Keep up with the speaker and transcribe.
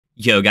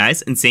Yo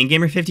guys,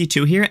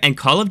 InsaneGamer52 here, and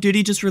Call of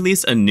Duty just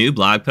released a new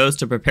blog post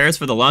to prepare us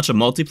for the launch of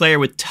multiplayer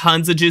with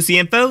tons of juicy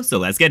info, so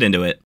let's get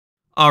into it.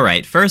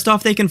 Alright, first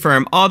off they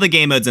confirm all the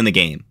game modes in the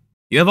game.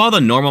 You have all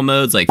the normal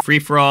modes like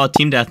Free-for-all,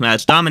 Team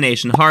Deathmatch,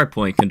 Domination,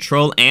 Hardpoint,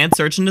 Control, and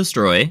Search and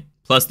Destroy,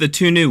 plus the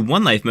two new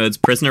One Life modes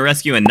Prisoner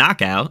Rescue and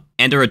Knockout,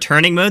 and a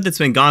returning mode that's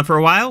been gone for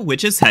a while,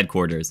 which is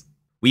Headquarters.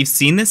 We've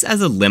seen this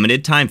as a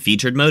limited time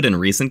featured mode in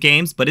recent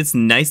games, but it's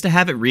nice to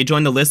have it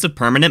rejoin the list of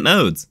permanent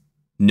modes.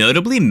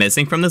 Notably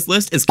missing from this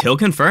list is Kill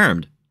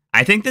Confirmed.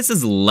 I think this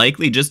is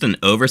likely just an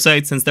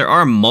oversight since there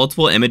are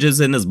multiple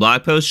images in this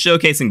blog post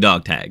showcasing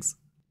dog tags.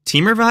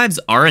 Team revives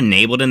are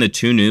enabled in the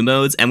two new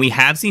modes, and we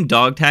have seen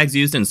dog tags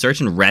used in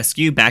Search and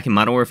Rescue back in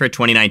Modern Warfare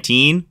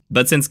 2019,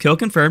 but since Kill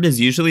Confirmed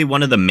is usually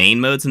one of the main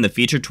modes in the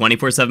featured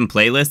 24/7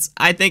 playlists,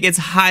 I think it's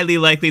highly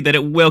likely that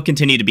it will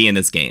continue to be in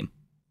this game.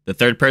 The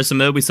third person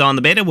mode we saw in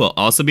the beta will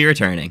also be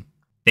returning.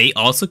 They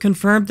also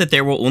confirmed that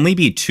there will only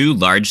be two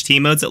large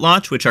team modes at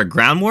launch, which are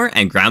Ground War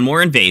and Ground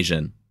War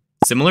Invasion.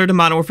 Similar to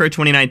Modern Warfare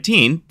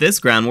 2019, this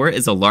Ground War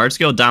is a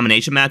large-scale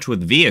domination match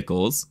with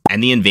vehicles,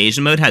 and the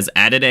Invasion mode has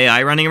added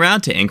AI running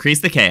around to increase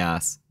the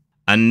chaos.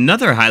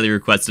 Another highly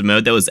requested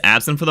mode that was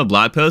absent from the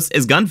blog post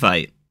is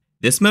Gunfight.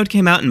 This mode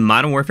came out in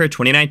Modern Warfare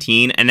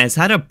 2019 and has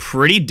had a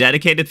pretty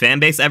dedicated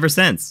fanbase ever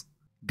since.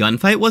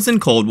 Gunfight was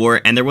in Cold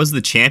War, and there was the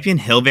Champion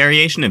Hill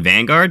variation in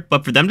Vanguard,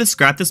 but for them to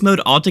scrap this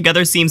mode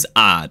altogether seems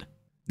odd.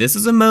 This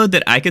is a mode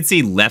that I could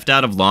see left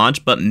out of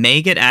launch, but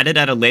may get added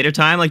at a later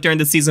time like during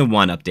the Season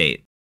 1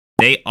 update.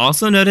 They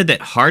also noted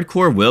that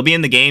Hardcore will be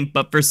in the game,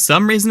 but for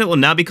some reason it will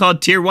now be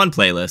called Tier 1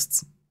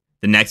 playlists.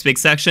 The next big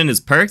section is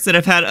perks that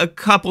have had a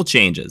couple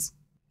changes.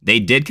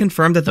 They did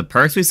confirm that the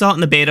perks we saw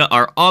in the beta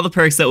are all the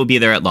perks that will be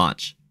there at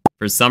launch.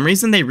 For some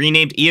reason they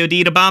renamed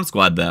EOD to Bomb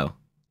Squad though.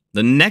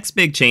 The next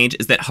big change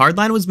is that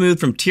Hardline was moved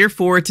from Tier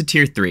 4 to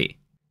Tier 3.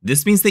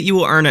 This means that you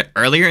will earn it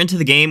earlier into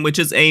the game, which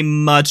is a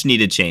much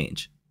needed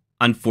change.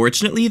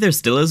 Unfortunately, there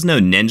still is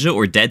no Ninja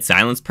or Dead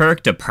Silence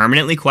perk to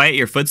permanently quiet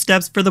your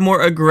footsteps for the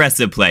more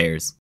aggressive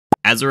players.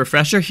 As a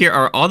refresher, here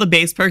are all the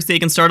base perks that you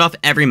can start off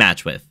every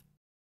match with.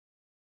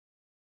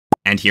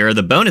 And here are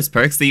the bonus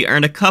perks that you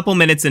earn a couple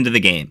minutes into the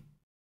game.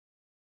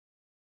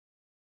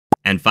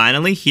 And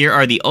finally, here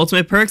are the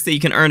ultimate perks that you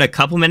can earn a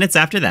couple minutes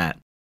after that.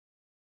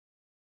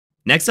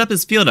 Next up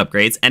is field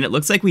upgrades, and it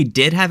looks like we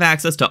did have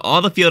access to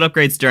all the field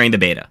upgrades during the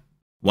beta.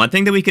 One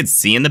thing that we could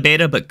see in the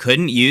beta but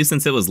couldn't use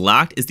since it was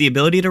locked is the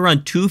ability to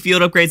run two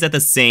field upgrades at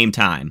the same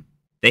time.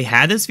 They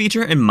had this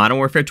feature in Modern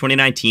Warfare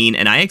 2019,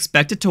 and I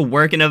expect it to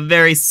work in a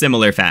very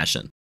similar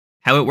fashion.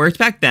 How it worked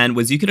back then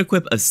was you could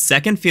equip a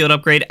second field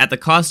upgrade at the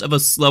cost of a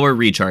slower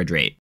recharge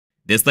rate.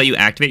 This let you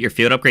activate your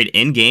field upgrade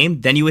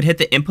in-game, then you would hit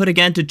the input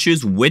again to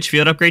choose which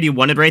field upgrade you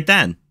wanted right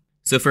then.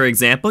 So for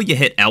example, you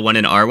hit L1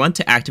 and R1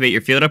 to activate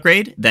your field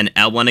upgrade, then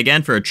L1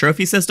 again for a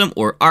trophy system,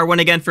 or R1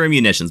 again for a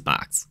munitions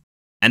box.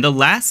 And the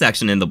last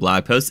section in the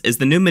blog post is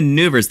the new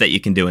maneuvers that you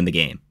can do in the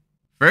game.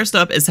 First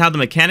up is how the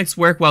mechanics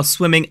work while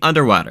swimming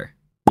underwater.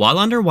 While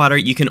underwater,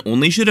 you can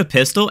only shoot a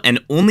pistol and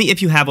only if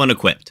you have one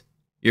equipped.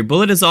 Your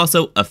bullet is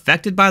also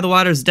affected by the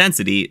water's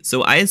density,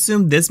 so I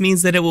assume this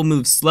means that it will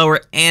move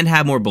slower and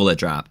have more bullet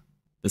drop.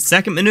 The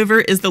second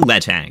maneuver is the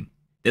ledge hang.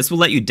 This will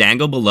let you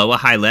dangle below a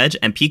high ledge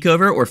and peek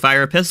over or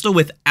fire a pistol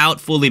without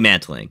fully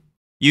mantling.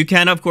 You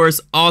can, of course,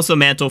 also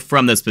mantle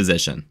from this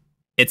position.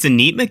 It's a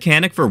neat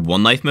mechanic for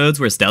One Life modes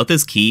where stealth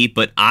is key,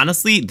 but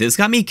honestly, this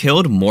got me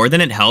killed more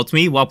than it helped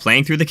me while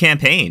playing through the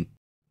campaign.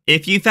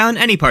 If you found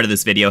any part of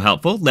this video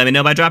helpful, let me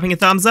know by dropping a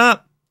thumbs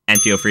up,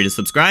 and feel free to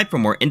subscribe for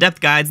more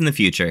in-depth guides in the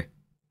future.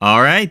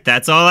 Alright,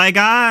 that's all I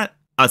got.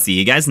 I'll see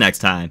you guys next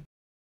time.